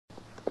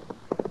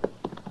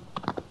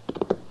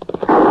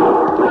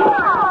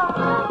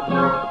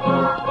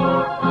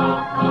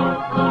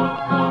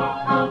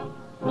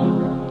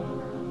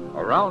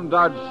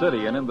Dodge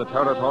City and in the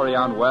territory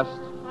on west,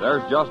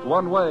 there's just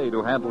one way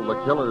to handle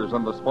the killers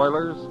and the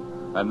spoilers,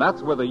 and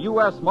that's with a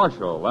U.S.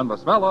 Marshal and the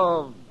smell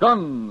of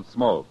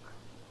Gunsmoke.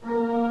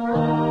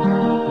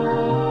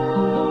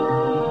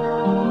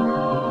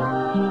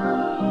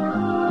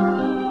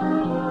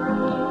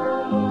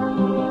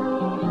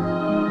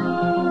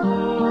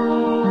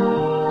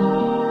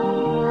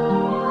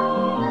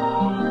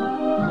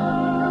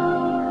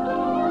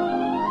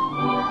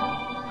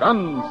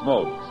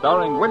 Gunsmoke,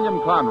 starring William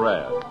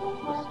Conrad.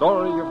 The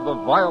story of the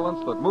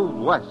violence that moved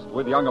west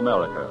with young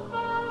America.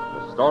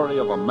 The story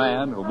of a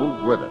man who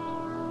moved with it.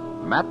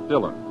 Matt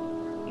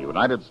Dillon,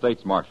 United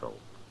States Marshal.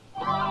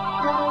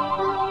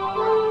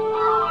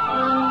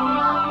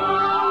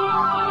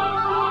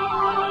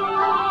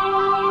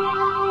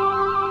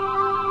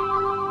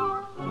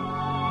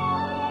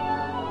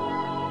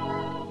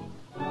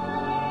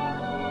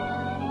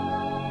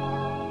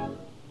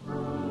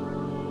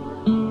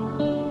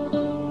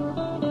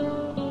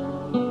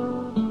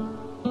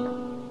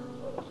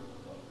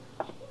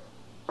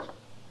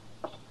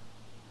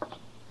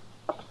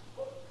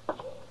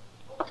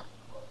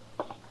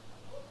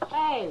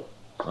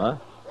 Huh?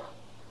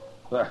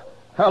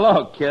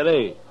 Hello,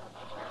 Kitty.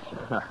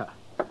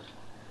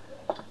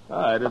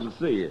 I didn't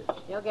see you.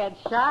 You'll get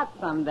shot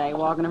someday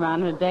walking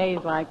around in days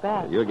like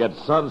that. You'll get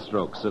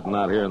sunstroke sitting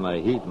out here in the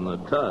heat and the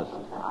dust.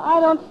 I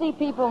don't see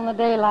people in the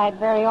daylight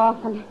very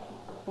often.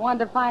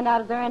 Wanted to find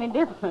out if they're any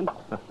different.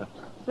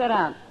 Sit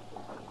down.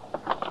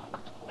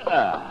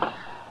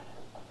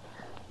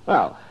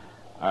 Well,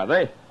 are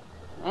they?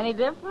 Any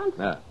different?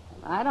 Yeah.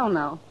 I don't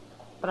know.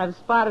 But I've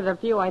spotted a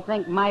few I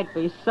think might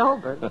be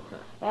sober.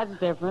 That's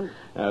different.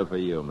 For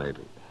you,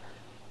 maybe.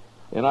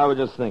 You know, I was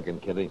just thinking,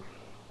 Kitty.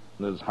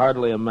 There's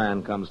hardly a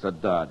man comes to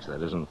Dodge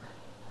that isn't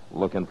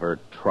looking for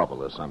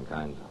trouble of some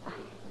kind.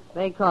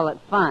 They call it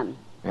fun.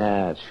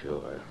 Yeah,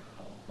 sure.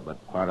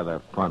 But part of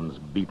their fun's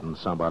beating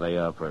somebody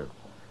up or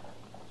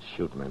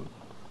shooting him.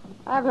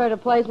 I've heard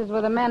of places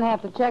where the men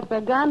have to check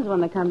their guns when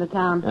they come to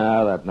town.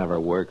 No, that never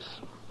works.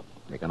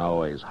 You can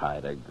always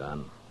hide a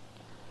gun.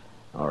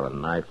 Or a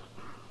knife.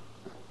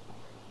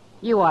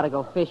 You ought to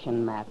go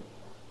fishing, Matt.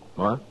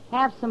 What?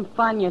 Have some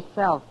fun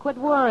yourself. Quit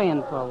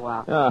worrying for a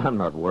while. I'm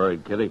not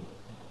worried, Kitty.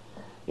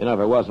 You know,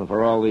 if it wasn't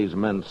for all these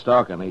men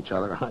stalking each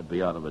other, I'd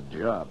be out of a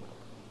job.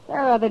 There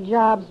are other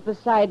jobs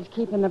besides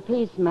keeping the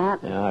peace, Matt.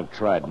 Yeah, I've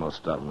tried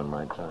most of them in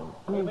my time.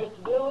 Hey,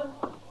 Mr. Dillon?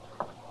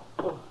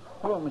 Oh,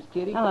 hello, Miss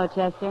Kitty. Hello,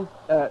 Chester.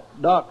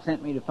 Doc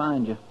sent me to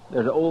find you.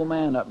 There's an old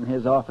man up in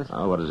his office.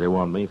 Oh, what does he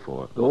want me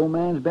for? The old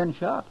man's been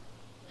shot.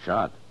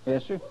 Shot?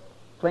 Yes, sir.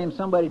 Claims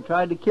somebody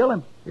tried to kill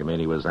him. You mean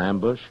he was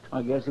ambushed?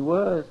 I guess he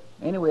was.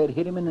 Anyway, it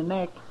hit him in the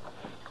neck.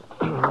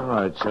 All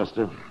right,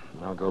 Chester.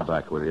 I'll go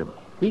back with you.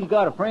 He's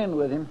got a friend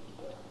with him,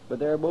 but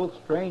they're both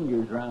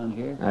strangers around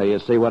here. Now, you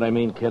see what I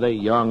mean, Kitty?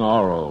 Young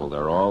or old,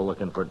 they're all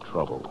looking for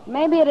trouble.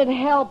 Maybe it'd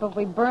help if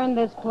we burned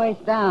this place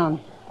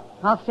down.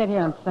 I'll sit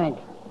here and think.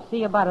 See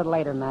you about it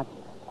later, Matt.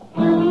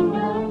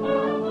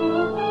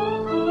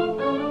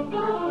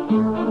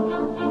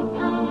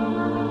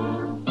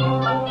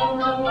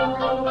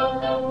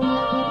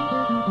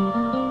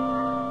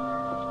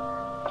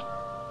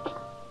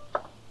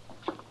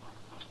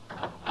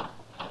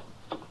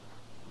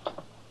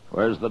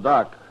 Where's the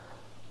doc?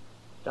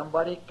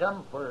 Somebody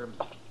come for him.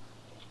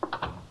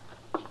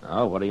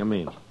 Oh, what do you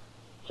mean?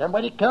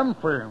 Somebody come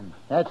for him.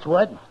 That's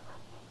what.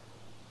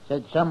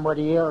 Said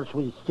somebody else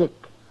was sick.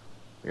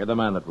 You're the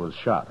man that was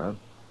shot, huh?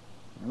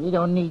 We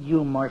don't need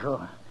you,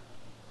 Marshal.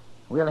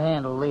 We'll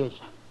handle this.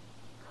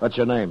 What's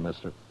your name,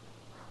 mister?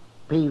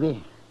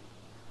 Peavy.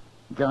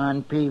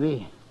 John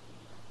Peavy.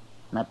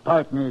 My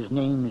partner's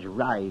name's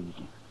Rives.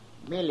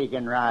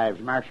 Milligan Rives,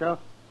 Marshal.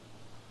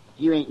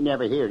 You ain't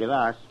never heard of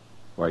us.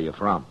 Where are you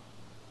from?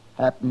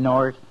 Up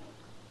north.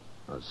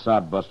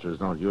 Sodbusters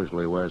don't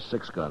usually wear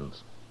 6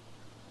 guns.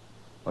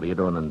 What are you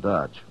doing in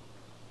Dodge?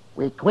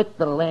 We quit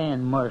the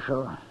land,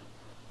 Marshal.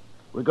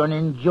 We're going to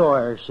enjoy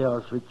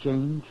ourselves for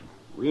change.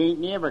 We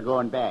ain't never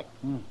going back.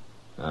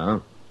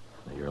 Oh?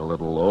 You're a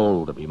little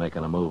old to be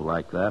making a move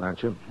like that,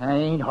 aren't you? I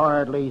ain't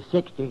hardly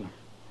 60.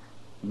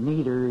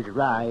 Neither is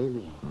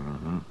Rives.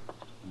 Mm-hmm.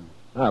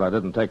 Well, it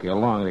didn't take you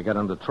long to get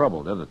into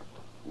trouble, did it?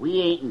 We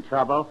ain't in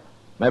trouble.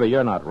 Maybe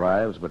you're not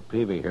Rives, but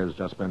Peavy here's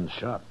just been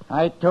shot.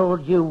 I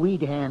told you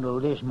we'd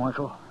handle this,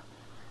 Marshal.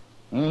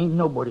 Ain't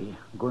nobody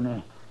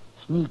gonna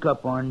sneak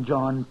up on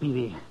John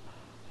Peavy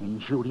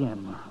and shoot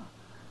him.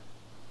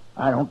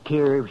 I don't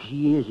care if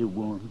she is a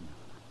woman.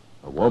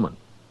 A woman?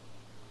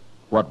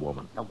 What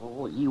woman?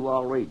 Oh, you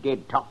already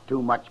did talk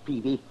too much,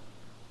 Peavy.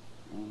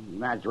 You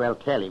might as well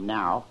tell him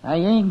now. I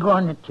ain't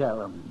gonna tell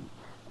him.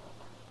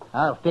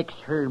 I'll fix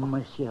her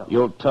myself.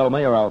 You'll tell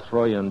me or I'll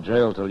throw you in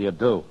jail till you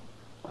do.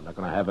 I'm not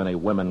going to have any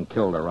women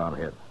killed around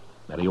here.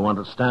 Now, do you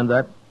understand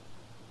that?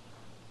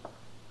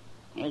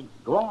 Hey,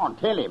 go on,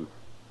 tell him.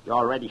 You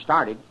already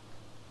started.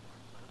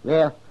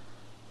 Well,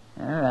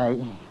 all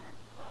right.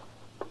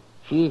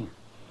 She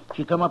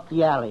come up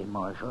the alley,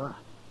 Marshal,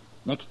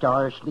 next to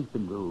our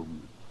sleeping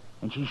room,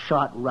 and she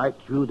shot right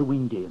through the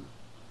window.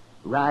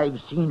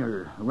 Rives seen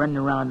her running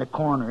around the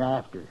corner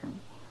after.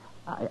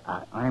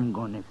 I'm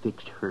going to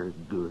fix her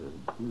good.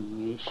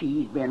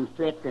 She's been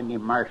threatening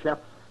him, Marshal.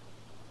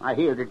 I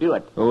hear to do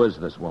it. Who is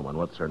this woman?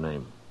 What's her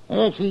name?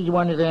 She's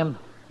one of them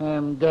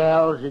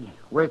gals that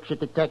works at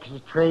the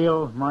Texas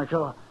Trail,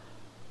 Marshal.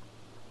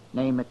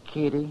 Name of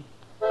Kitty.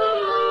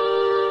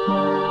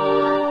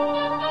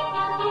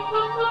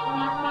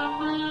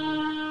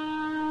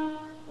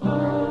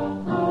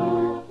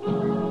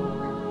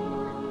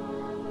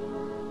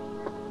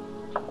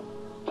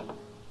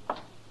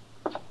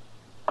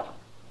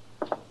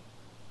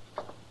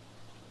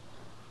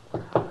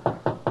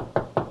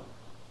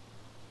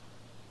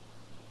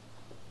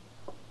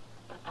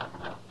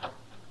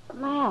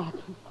 Matt,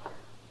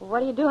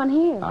 what are you doing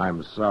here?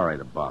 I'm sorry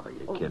to bother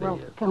you, Kitty. Well,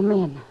 come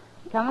in.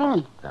 Come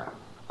in. Yeah.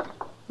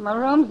 My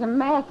room's a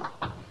mess.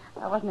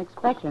 I wasn't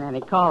expecting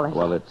any callers.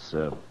 Well, it's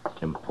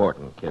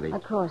important, Kitty.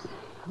 Of course.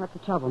 What's the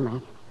trouble,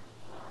 Matt?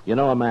 You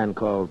know a man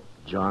called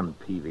John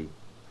Peavy?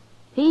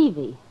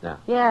 Peavy? Yeah.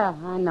 Yeah,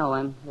 I know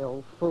him, the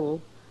old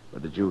fool.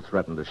 But did you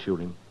threaten to shoot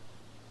him?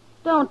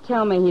 Don't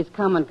tell me he's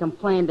come and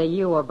complained to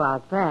you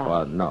about that.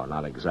 Well, no,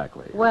 not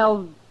exactly.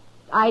 Well,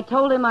 I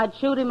told him I'd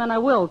shoot him, and I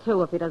will,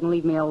 too, if he doesn't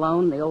leave me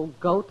alone, the old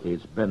goat.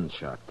 He's been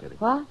shot, Kitty.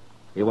 What?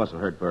 He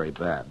wasn't hurt very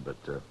bad, but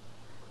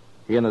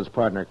he and his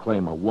partner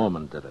claim a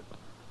woman did it.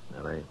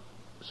 Now, they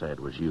say it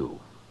was you.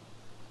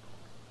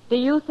 Do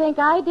you think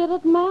I did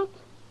it, Matt?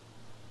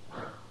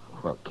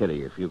 Well,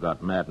 Kitty, if you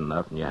got mad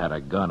enough and you had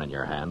a gun in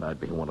your hand, I'd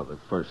be one of the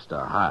first to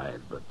hide,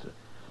 but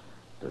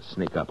to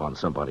sneak up on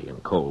somebody in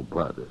cold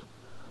blood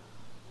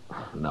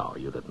No,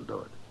 you didn't do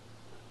it.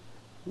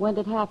 When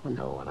did it happen?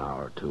 No, an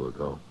hour or two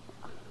ago.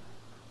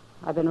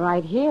 I've been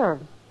right here,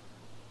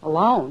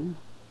 alone.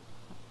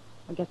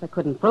 I guess I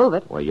couldn't prove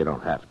it. Well, you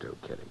don't have to,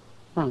 Kitty.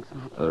 Thanks,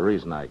 Matt. The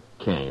reason I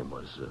came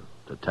was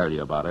to tell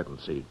you about it and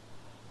see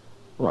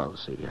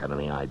if you had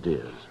any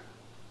ideas.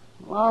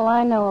 All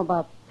I know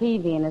about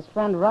Peavy and his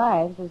friend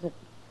Rives is that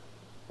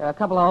there are a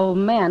couple of old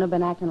men who've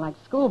been acting like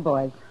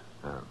schoolboys.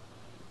 Oh.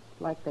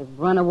 Like they've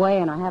run away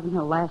and are having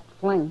their last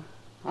fling.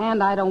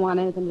 And I don't want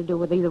anything to do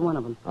with either one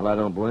of them. Well, I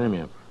don't blame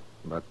you.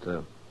 But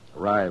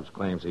Rives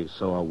claims he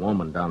saw a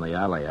woman down the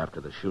alley after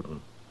the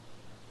shooting.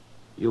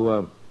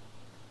 You,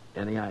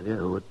 any idea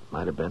who it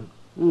might have been?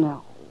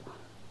 No.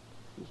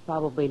 He's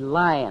probably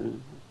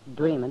lying,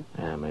 dreaming.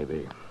 Yeah,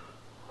 maybe.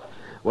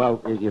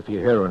 Well, if you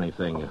hear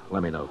anything,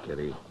 let me know,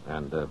 Kitty.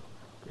 And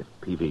if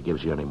Peavy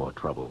gives you any more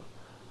trouble,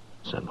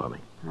 send for me.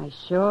 I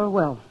sure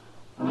will.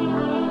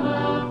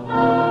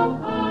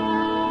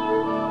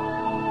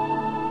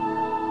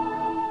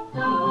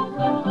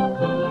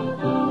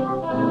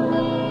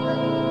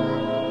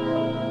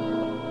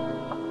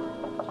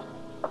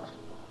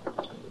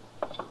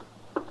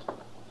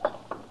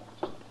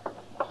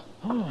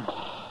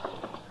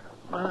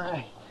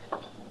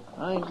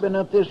 I ain't been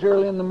up this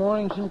early in the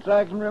morning since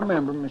I can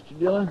remember, Mr.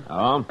 Dillon.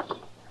 Oh?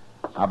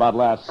 How about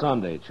last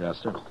Sunday,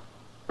 Chester?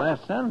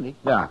 Last Sunday?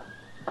 Yeah.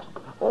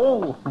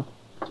 Oh,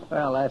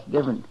 well, that's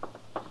different.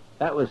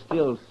 That was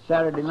still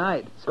Saturday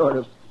night, sort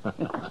of.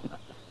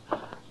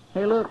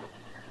 Hey, look.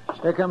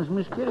 There comes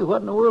Miss Kitty.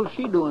 What in the world's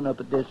she doing up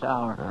at this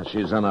hour?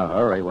 She's in a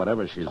hurry,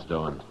 whatever she's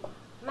doing.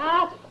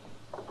 Matt?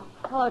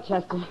 Hello,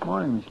 Chester.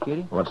 Morning, Miss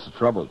Kitty. What's the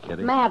trouble,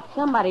 Kitty? Matt,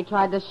 somebody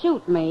tried to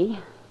shoot me.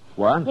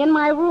 What? In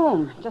my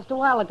room, just a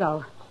while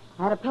ago.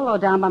 I had a pillow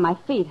down by my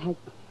feet. I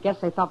guess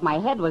they thought my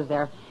head was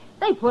there.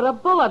 They put a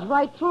bullet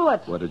right through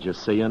it. What, did you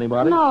see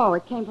anybody? No,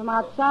 it came from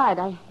outside.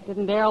 I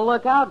didn't dare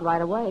look out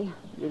right away.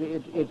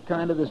 It's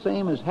kind of the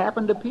same as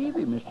happened to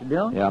Peavy, Mr.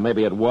 Dillon. Yeah,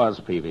 maybe it was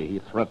Peavy. He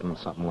threatened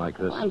something like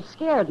this. I'm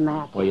scared,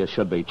 Matt. Well, you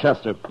should be.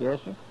 Chester. Yes,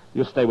 sir?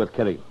 You stay with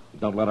Kitty.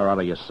 Don't let her out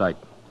of your sight.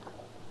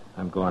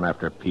 I'm going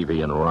after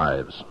Peavy and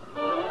Rives.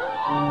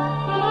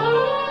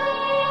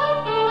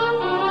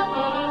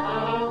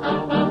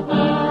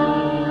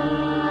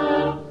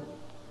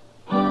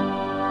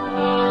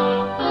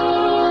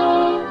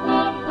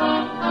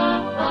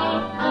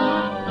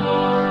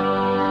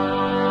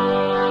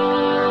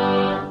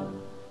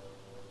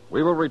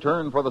 We will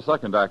return for the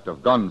second act of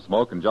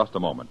Gunsmoke in just a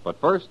moment. But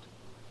first,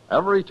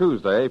 every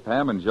Tuesday,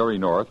 Pam and Jerry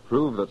North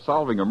prove that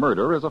solving a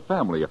murder is a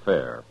family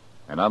affair.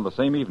 And on the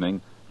same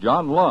evening,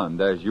 John Lund,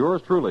 as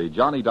yours truly,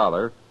 Johnny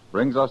Dollar,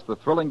 brings us the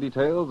thrilling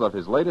details of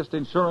his latest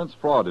insurance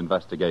fraud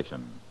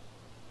investigation.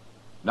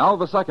 Now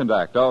the second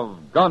act of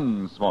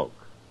Gunsmoke.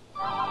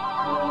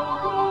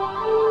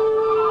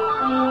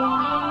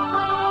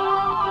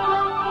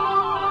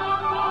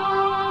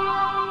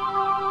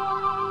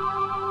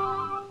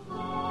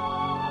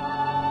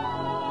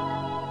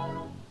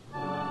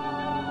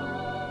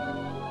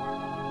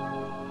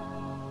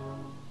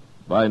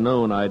 By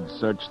noon, I'd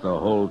searched the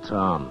whole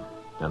town,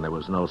 and there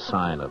was no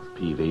sign of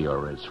Peavy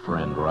or his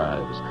friend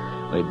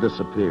Rives. They'd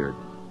disappeared.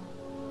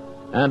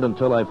 And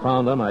until I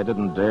found them, I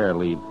didn't dare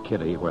leave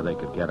Kitty where they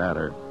could get at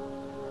her.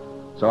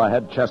 So I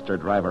had Chester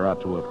drive her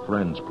out to a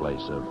friend's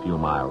place a few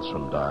miles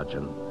from Dodge,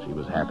 and she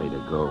was happy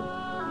to go.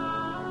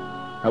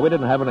 Now, we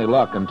didn't have any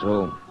luck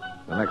until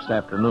the next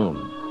afternoon.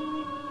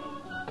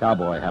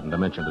 Cowboy happened to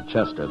mention to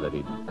Chester that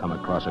he'd come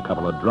across a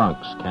couple of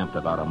drunks camped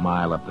about a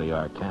mile up the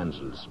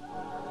Arkansas.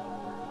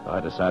 So I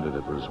decided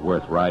it was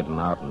worth riding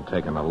out and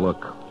taking a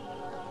look.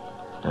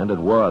 And it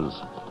was.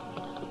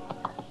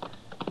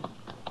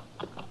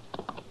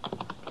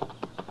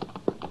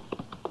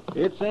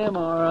 It's them,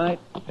 all right.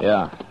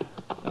 Yeah,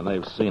 and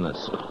they've seen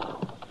us.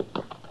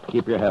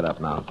 Keep your head up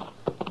now.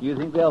 You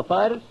think they'll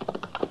fight us?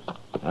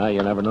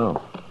 You never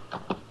know.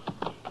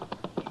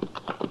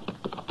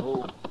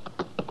 Oh.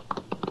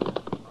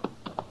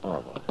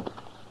 Oh, boy.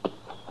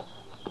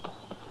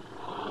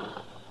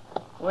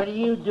 What are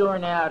you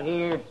doing out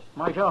here,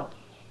 Marshal?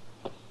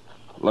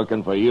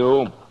 Looking for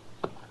you.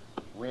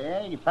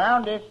 Well, you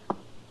found us.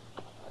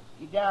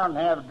 Get down and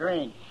have a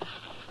drink.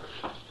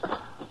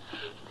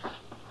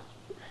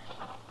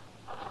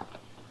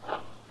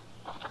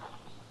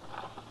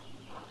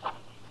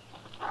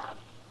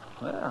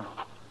 Well,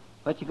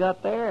 what you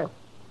got there?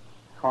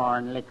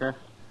 Corn liquor.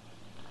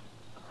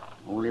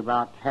 Only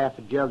about half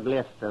a jug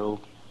left, though.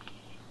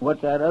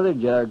 What's that other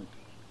jug?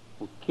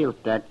 We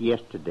killed that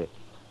yesterday.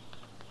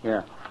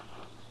 Here,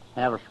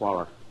 have a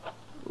swallow.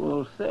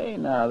 Well, say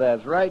now,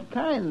 that's right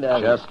kind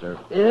of... Chester.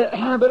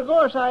 But of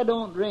course I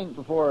don't drink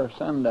before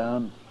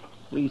sundown.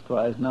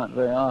 Leastwise, not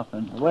very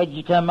often. What'd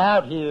you come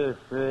out here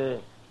for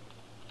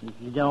if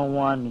you don't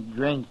want to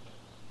drink?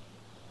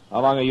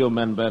 How long have you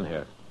men been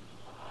here?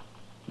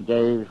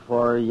 Day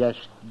before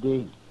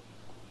yesterday.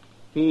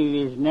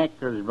 His neck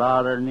was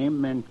bothering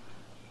him, and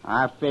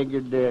I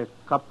figured a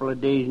couple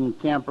of days in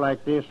camp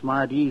like this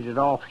might ease it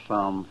off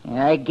some.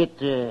 I get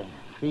to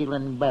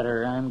feeling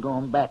better. I'm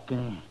going back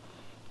and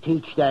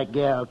teach that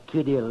gal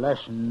Kitty a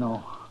lesson,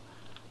 though.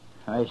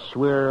 I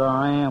swear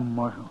I am,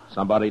 Marshal.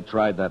 Somebody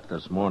tried that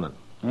this morning.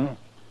 Eh?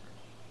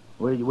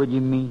 What do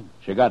you mean?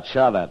 She got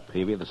shot at,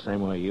 Peavy, the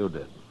same way you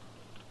did.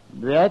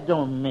 That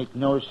don't make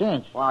no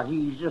sense. Why,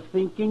 he's just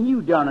thinking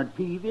you done it,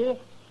 Peavy.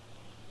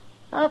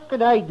 How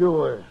could I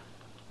do it?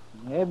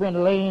 I've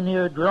been laying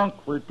here drunk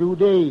for 2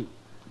 days.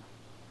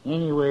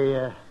 Anyway,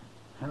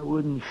 I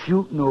wouldn't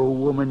shoot no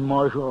woman,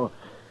 Marshal.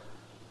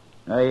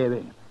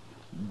 I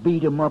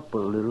beat 'em up a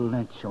little,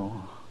 that's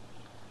all.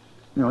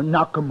 You know,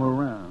 knock 'em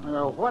around.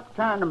 Well, what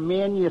kind of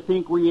men you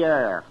think we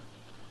are?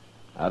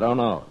 I don't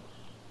know.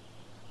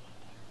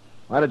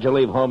 Why did you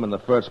leave home in the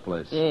first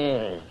place?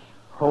 Yeah,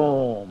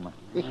 home.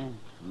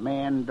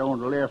 Man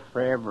don't live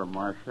forever,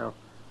 Marshal.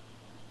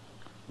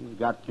 He's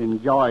got to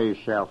enjoy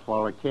himself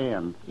while he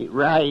can.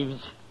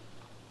 Rives.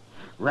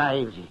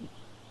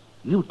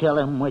 You tell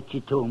him what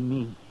you told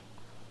me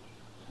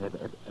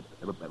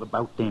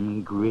about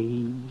them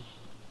graves.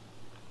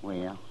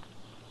 Well,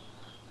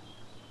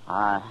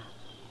 I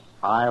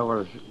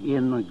was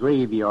in the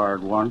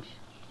graveyard once,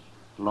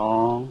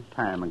 long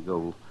time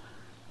ago,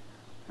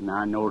 and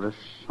I noticed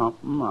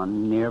something I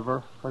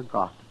never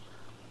forgot.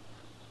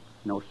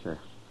 No, sir.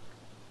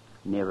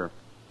 Never.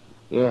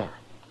 Yeah,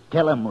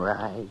 tell him,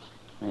 Rives.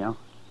 Well,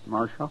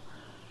 Marshal,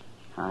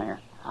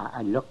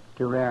 I looked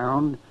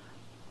around,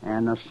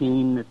 and I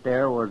seen that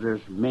there was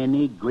as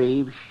many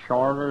graves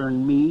shorter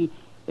than me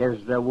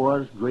as there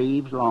was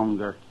graves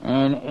longer.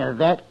 And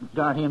that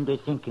got him to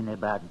thinking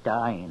about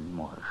dying,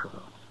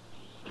 Marshal.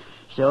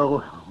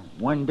 So,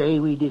 one day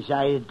we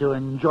decided to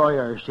enjoy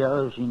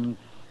ourselves and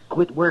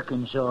quit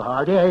working so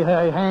hard. Hey,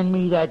 hand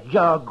me that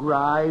jug,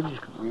 Rives.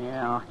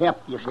 Yeah,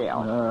 help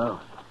yourself.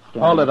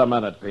 Hold it a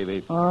minute,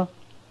 Peavy. Huh?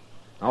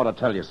 I want to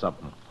tell you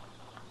something.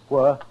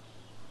 What?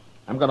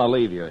 I'm going to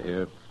leave you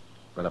here,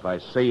 but if I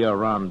see you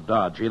around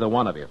Dodge, either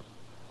one of you,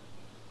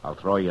 I'll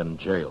throw you in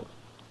jail.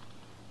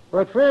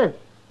 What for?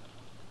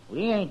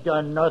 We ain't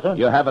done nothing.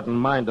 You have it in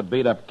mind to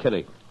beat up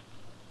Kitty.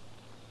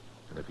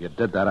 And if you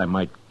did that, I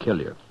might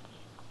kill you.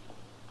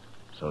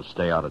 So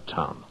stay out of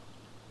town.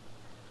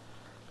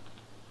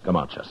 Come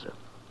on, Chester.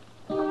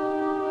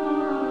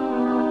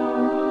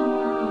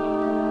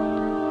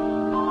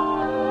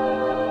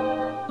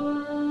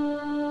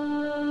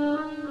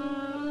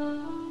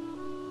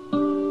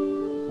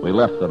 We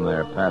left them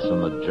there,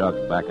 passing the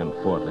jug back and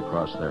forth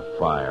across their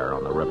fire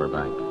on the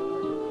riverbank.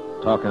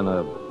 Talking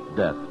of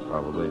death,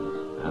 probably,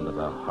 and of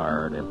the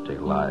hard, empty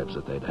lives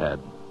that they'd had.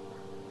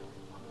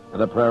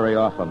 The prairie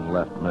often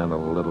left men a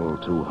little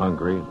too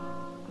hungry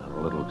and a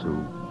little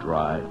too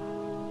dry.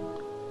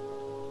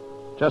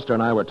 Chester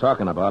and I were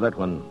talking about it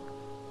when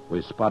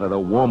we spotted a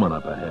woman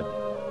up ahead.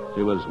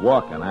 She was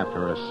walking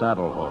after a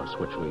saddle horse,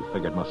 which we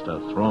figured must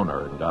have thrown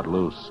her and got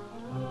loose.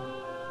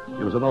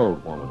 She was an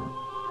old woman,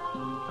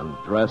 and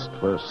dressed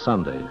for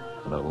Sunday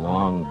in a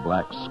long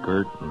black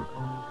skirt and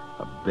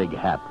a big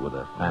hat with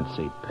a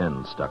fancy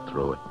pin stuck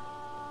through it.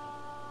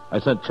 I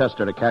sent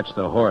Chester to catch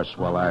the horse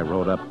while I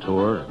rode up to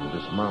her and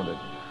dismounted.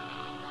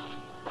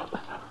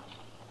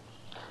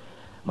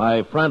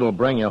 My friend will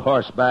bring your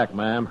horse back,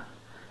 ma'am.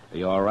 Are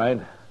you all right?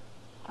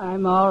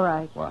 I'm all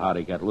right. Well, how'd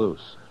he get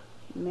loose?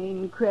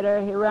 Mean critter,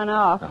 he run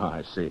off. Oh,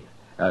 I see.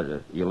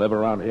 You live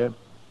around here?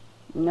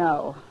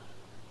 No.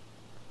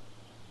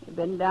 You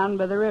been down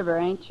by the river,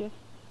 ain't you?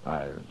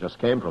 I just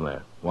came from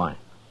there. Why?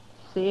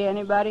 See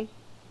anybody?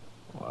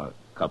 Well,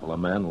 a couple of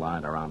men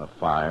lying around a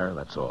fire,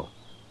 that's all.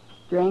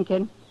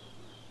 Drinking?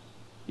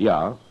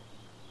 Yeah.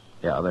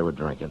 Yeah, they were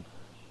drinking.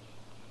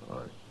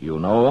 You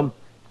know them?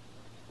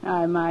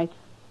 I might.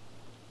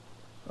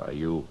 Are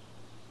you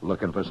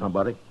looking for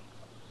somebody?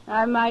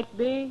 I might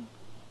be.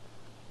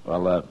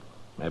 Well,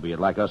 maybe you'd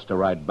like us to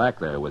ride back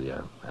there with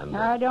you. And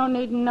I don't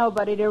need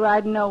nobody to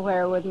ride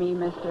nowhere with me,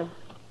 mister.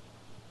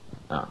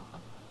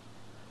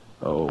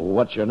 Oh,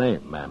 what's your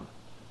name, ma'am?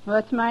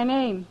 What's my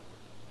name?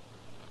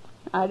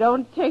 I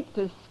don't take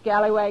to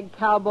scallywag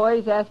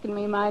cowboys asking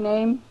me my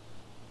name.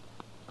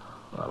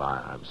 Well,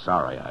 I'm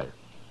sorry. I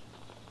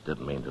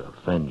didn't mean to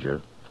offend you.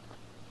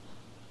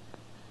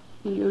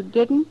 You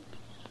didn't?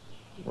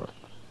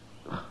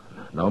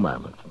 No,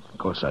 ma'am. Of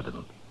course I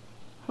didn't.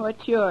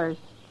 What's yours?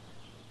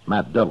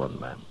 Matt Dillon,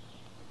 ma'am.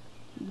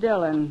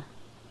 Dillon.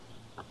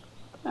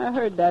 I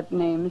heard that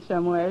name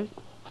somewhere.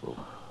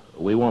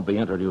 We won't be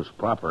introduced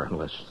proper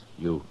unless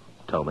you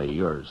tell me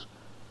yours.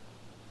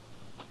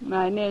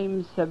 My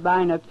name's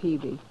Sabina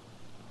Peavy.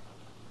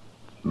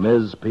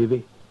 Ms.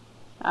 Peavy?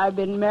 I've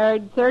been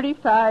married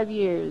 35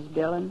 years,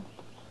 Dillon.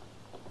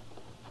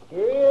 Here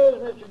he is,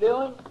 Mr.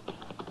 Dillon.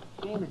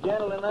 Seems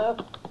gentle enough.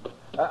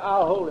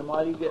 I'll hold him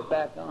while you get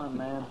back on,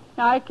 ma'am.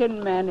 I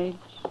can manage.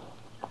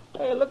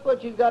 Hey, look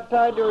what she's got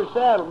tied to her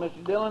saddle,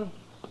 Mr. Dillon.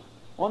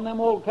 One of them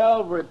old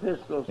cavalry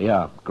pistols.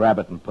 Yeah, grab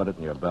it and put it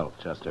in your belt,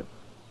 Chester.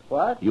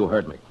 What? You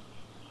heard me.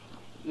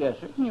 Yes,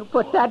 sir. You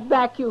put that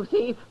back, you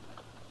thief.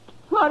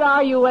 What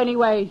are you,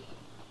 anyways?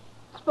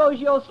 Suppose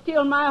you'll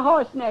steal my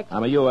horse next.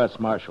 I'm a U.S.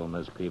 Marshal,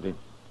 Ms. Peavy.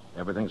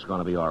 Everything's going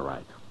to be all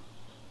right.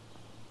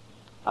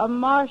 A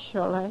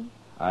marshal, eh?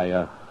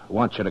 I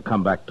want you to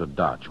come back to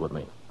Dodge with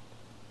me.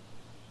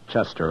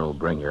 Chester will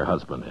bring your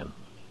husband in.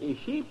 Is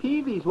she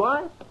Peavy's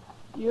wife?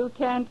 You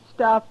can't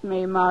stop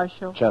me,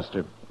 Marshal.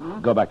 Chester,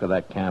 go back to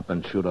that camp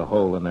and shoot a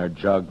hole in their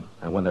jug.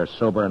 And when they're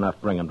sober enough,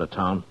 bring them to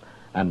town.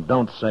 And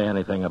don't say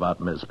anything about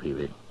Ms.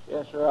 Peavy.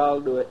 Yes, sir, I'll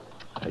do it.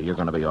 You're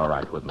going to be all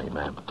right with me,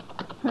 ma'am.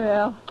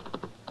 Well,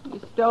 you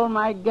stole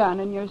my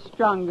gun and you're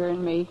stronger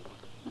than me.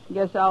 I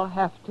guess I'll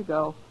have to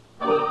go.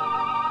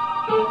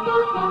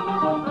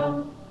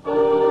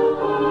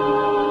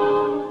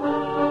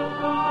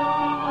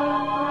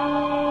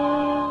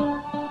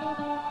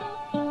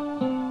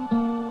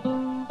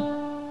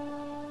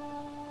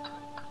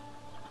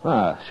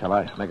 Shall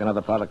I make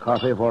another pot of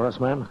coffee for us,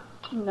 ma'am?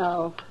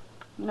 No.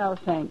 No,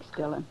 thanks,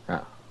 Dillon.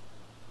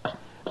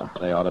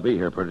 They ought to be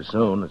here pretty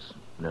soon. It's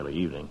nearly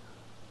evening.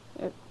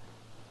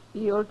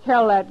 You'll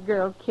tell that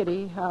girl,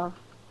 Kitty, how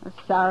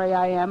sorry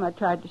I am I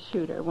tried to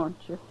shoot her, won't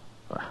you?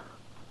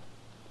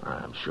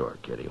 I'm sure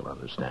Kitty will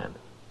understand.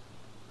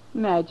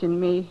 Imagine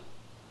me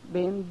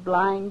being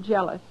blind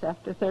jealous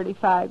after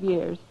 35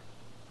 years.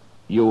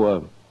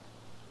 You,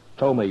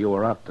 told me you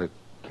were out to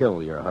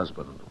kill your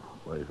husband.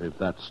 If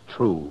that's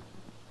true,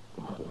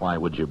 why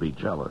would you be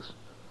jealous?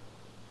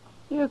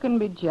 You can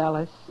be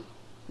jealous,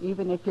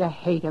 even if you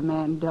hate a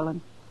man,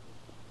 Dillon.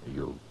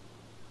 You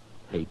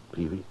hate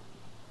Peavy?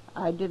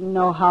 I didn't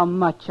know how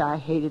much I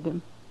hated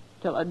him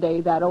till the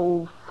day that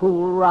old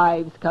fool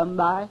Rives come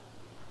by.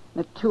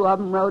 The two of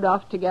them rode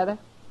off together.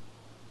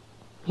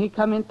 He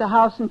come into the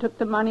house and took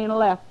the money and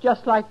left,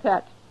 just like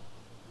that.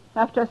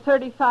 After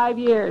 35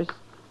 years.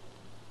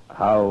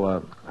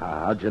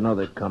 How'd you know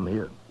they'd come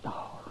here?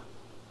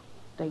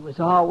 They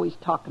was always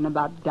talking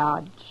about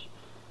Dodge.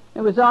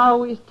 They was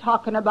always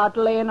talking about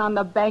laying on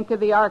the bank of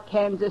the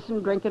Arkansas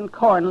and drinking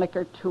corn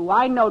liquor, too.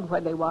 I knowed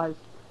where they was.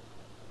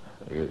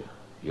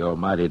 You're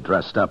mighty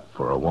dressed up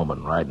for a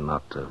woman riding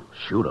out to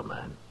shoot a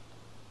man.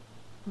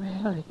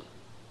 Well, it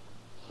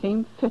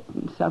seemed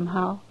fitting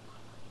somehow.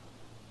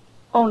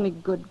 Only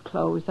good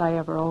clothes I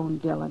ever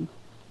owned, Dillon.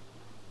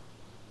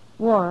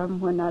 Wore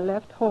 'em when I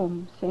left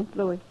home, St.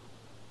 Louis.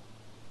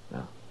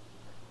 Yeah.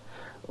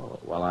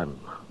 Well, I'm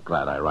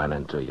glad I ran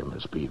into you,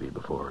 Miss Peavy,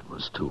 before it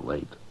was too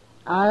late.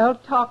 I'll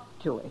talk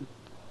to him.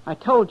 I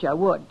told you I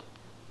would.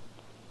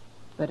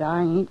 But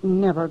I ain't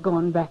never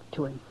going back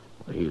to him.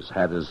 He's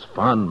had his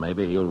fun.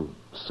 Maybe he'll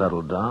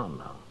settle down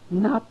now.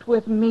 Not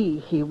with me,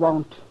 he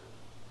won't.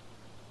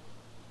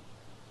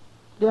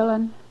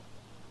 Dillon,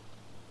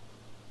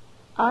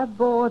 I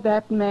bore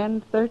that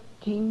man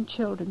 13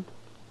 children.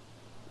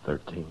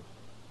 13?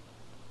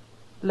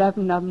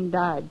 11 of them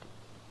died.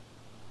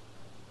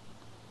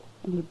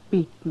 And he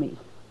beat me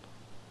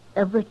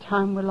every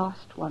time we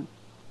lost one.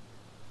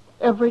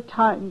 Every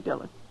time,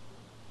 Dillon.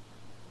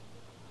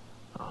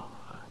 Oh,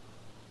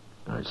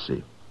 I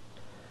see.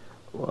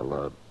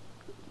 Well,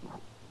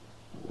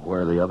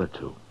 where are the other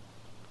two?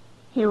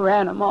 He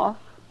ran them off.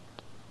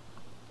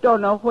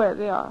 Don't know where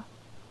they are.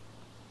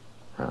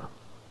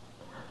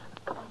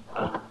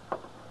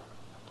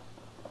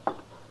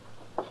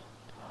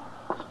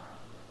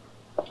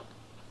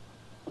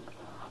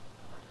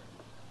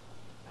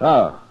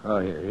 Oh,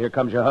 here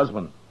comes your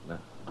husband.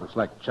 Looks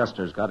like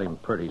Chester's got him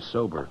pretty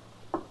sober.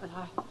 But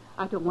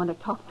I don't want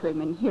to talk to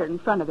him in here in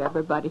front of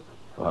everybody.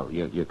 Well,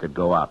 you could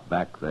go out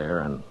back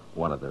there in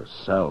one of their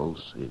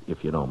cells,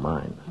 if you don't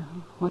mind.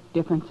 Oh, what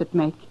difference it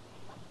make?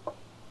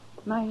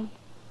 My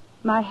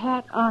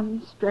hat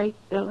on straight,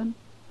 Dillon.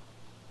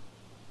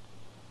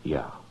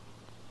 Yeah.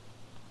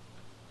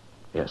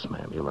 Yes,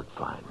 ma'am. You look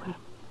fine, ma'am.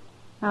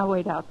 I'll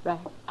wait out back.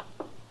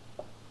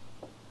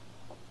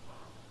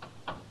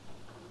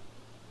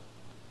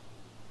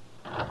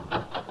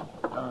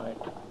 All right,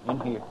 in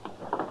here.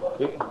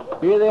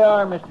 Here they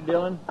are, Mr.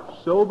 Dillon.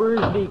 Sober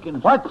as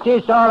deacons. What's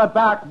this all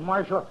about,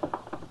 Marshal?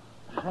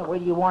 What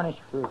do you want us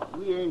for?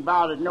 We ain't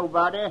bothered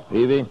nobody.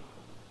 Peavy,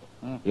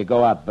 you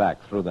go out back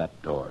through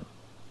that door.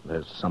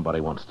 There's somebody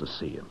wants to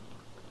see you.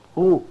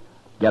 Who?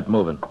 Get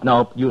moving.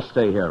 No, you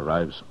stay here,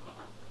 Rives.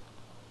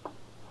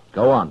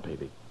 Go on,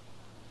 Peavy.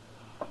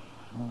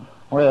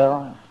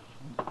 Well,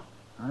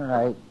 all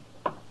right.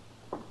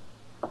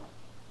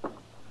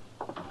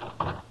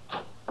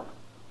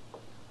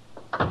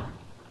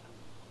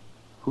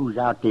 Who's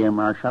out there,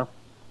 Marshal?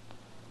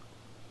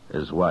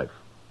 His wife.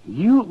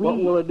 You. What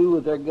will I do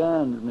with their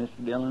guns,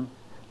 Mr. Dillon?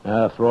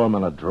 Throw them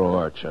in a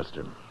drawer,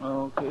 Chester.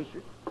 Okay,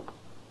 sir.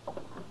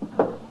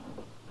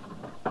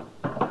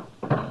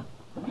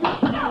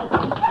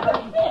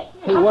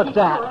 Hey, what's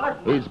that?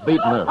 He's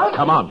beating her.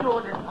 Come on.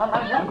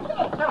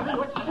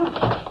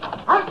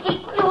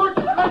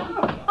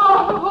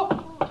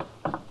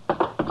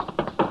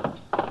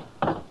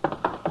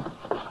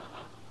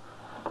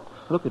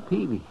 Look at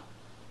Peavy.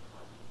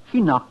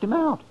 She knocked him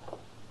out.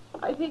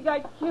 I think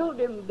I killed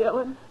him,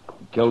 Dillon.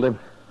 Killed him?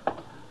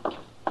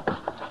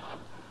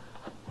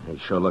 He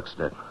sure looks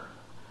dead.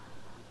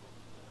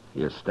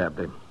 You stabbed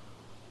him.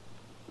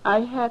 I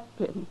had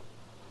been.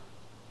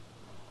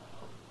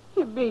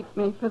 He beat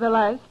me for the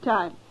last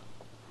time.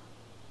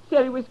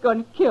 Said he was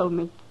going to kill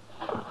me.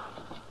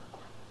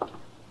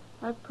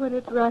 I put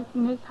it right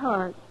in his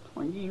heart.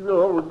 When you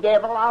old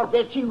devil, I'll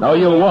get you. No,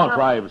 you won't,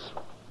 Rives.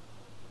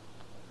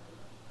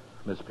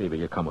 Miss Peavy,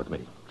 you come with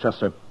me.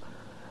 Chester,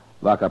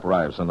 lock up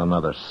Rives in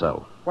another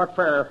cell. What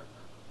for?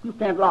 You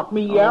can't lock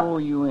me up. Oh,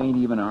 you ain't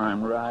even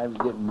armed, Rives.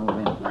 Get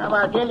moving. How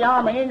I tell you,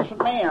 I'm an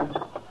innocent man.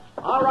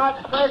 All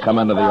right, Fred. Come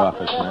into the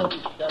office, man.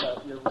 Shut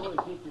up. Your voice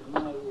itches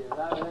my ears.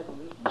 I'll have to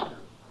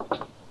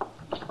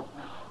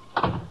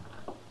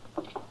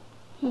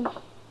listen.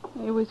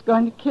 He was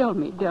going to kill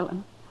me,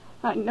 Dillon.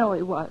 I know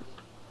he was.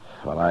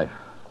 Well, I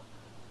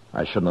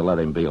shouldn't have let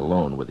him be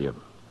alone with you.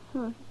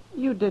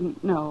 You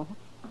didn't know.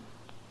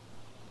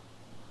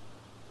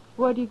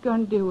 What are you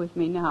going to do with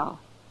me now?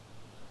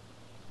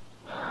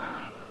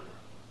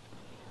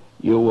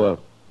 You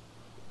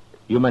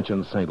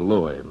mentioned St.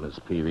 Louis, Miss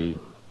Peavy.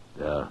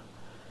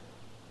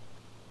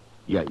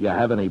 You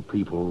have any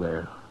people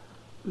there?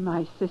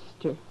 My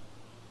sister.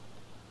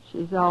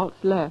 She's all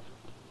that's left.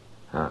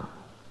 Huh.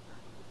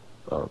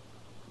 Well,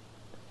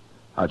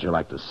 how'd you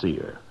like to see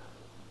her?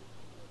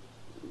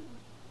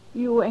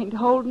 You ain't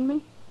holding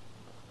me?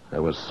 It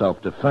was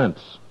self-defense.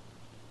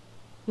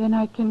 Then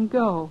I can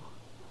go.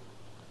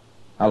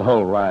 I'll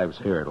hold Rives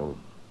here till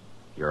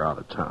you're out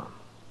of town.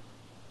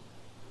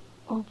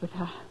 Oh, but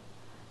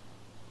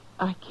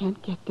I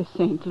can't get to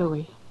St.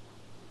 Louis.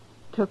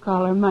 Took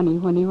all her money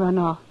when he run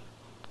off.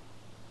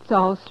 It's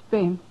all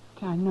spent.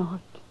 I know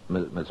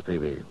it. Miss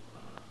Peavy,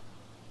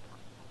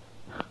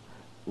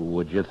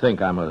 would you think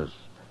I'm a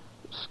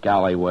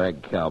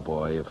scallywag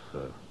cowboy if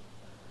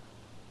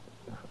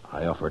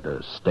I offered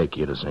to stake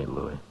you to St.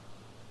 Louis?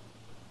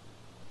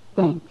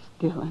 Thanks,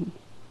 Dillon.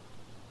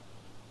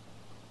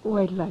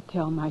 Wait till I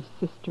tell my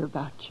sister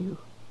about you.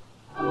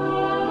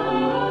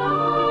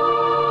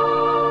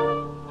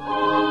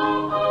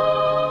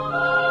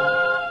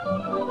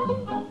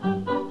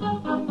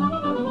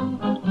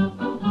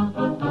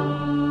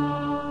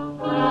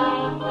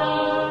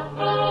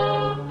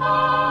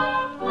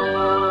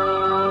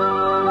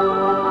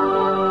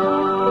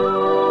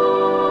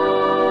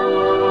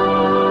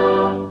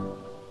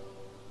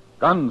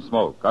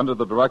 Gunsmoke, under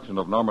the direction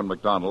of Norman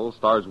Macdonald,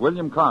 stars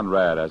William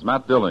Conrad as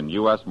Matt Dillon,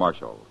 U.S.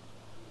 Marshal.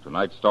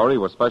 Tonight's story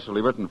was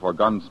specially written for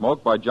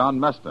Gunsmoke by John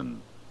Meston,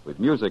 with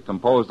music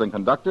composed and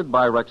conducted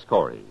by Rex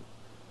Corey.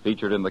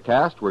 Featured in the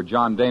cast were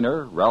John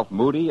Daner, Ralph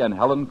Moody, and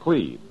Helen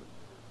Cleve.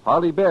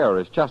 Harley Bear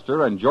as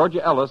Chester and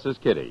Georgia Ellis as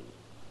Kitty.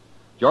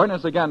 Join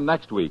us again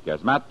next week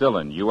as Matt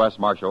Dillon, U.S.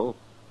 Marshal,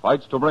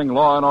 fights to bring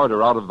law and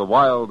order out of the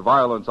wild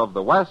violence of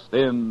the West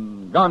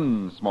in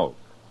Gunsmoke.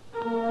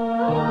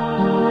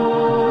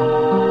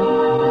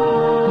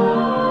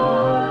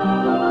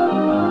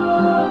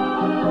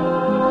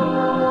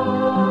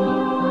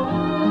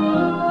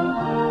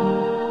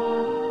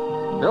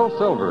 Bill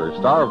Silver,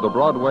 star of the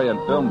Broadway and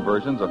film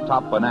versions of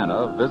Top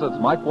Banana, visits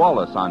Mike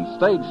Wallace on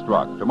Stage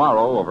Struck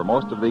tomorrow over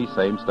most of these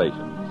same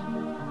stations.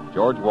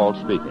 George Walsh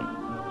speaking.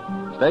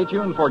 Stay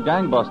tuned for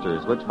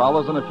Gangbusters, which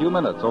follows in a few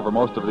minutes over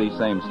most of these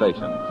same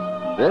stations.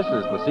 This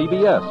is the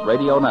CBS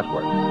Radio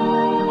Network.